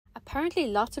Apparently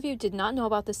lots of you did not know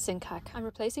about this sink hack. I'm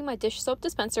replacing my dish soap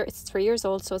dispenser. It's 3 years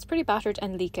old, so it's pretty battered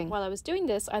and leaking. While I was doing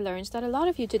this, I learned that a lot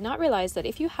of you did not realize that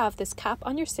if you have this cap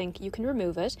on your sink, you can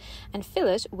remove it and fill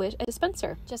it with a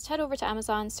dispenser. Just head over to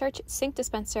Amazon, search sink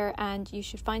dispenser, and you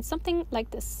should find something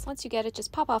like this. Once you get it,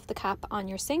 just pop off the cap on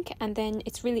your sink, and then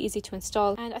it's really easy to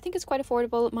install, and I think it's quite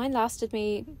affordable. Mine lasted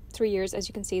me 3 years, as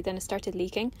you can see. Then it started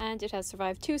leaking, and it has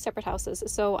survived 2 separate houses,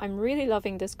 so I'm really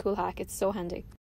loving this cool hack. It's so handy.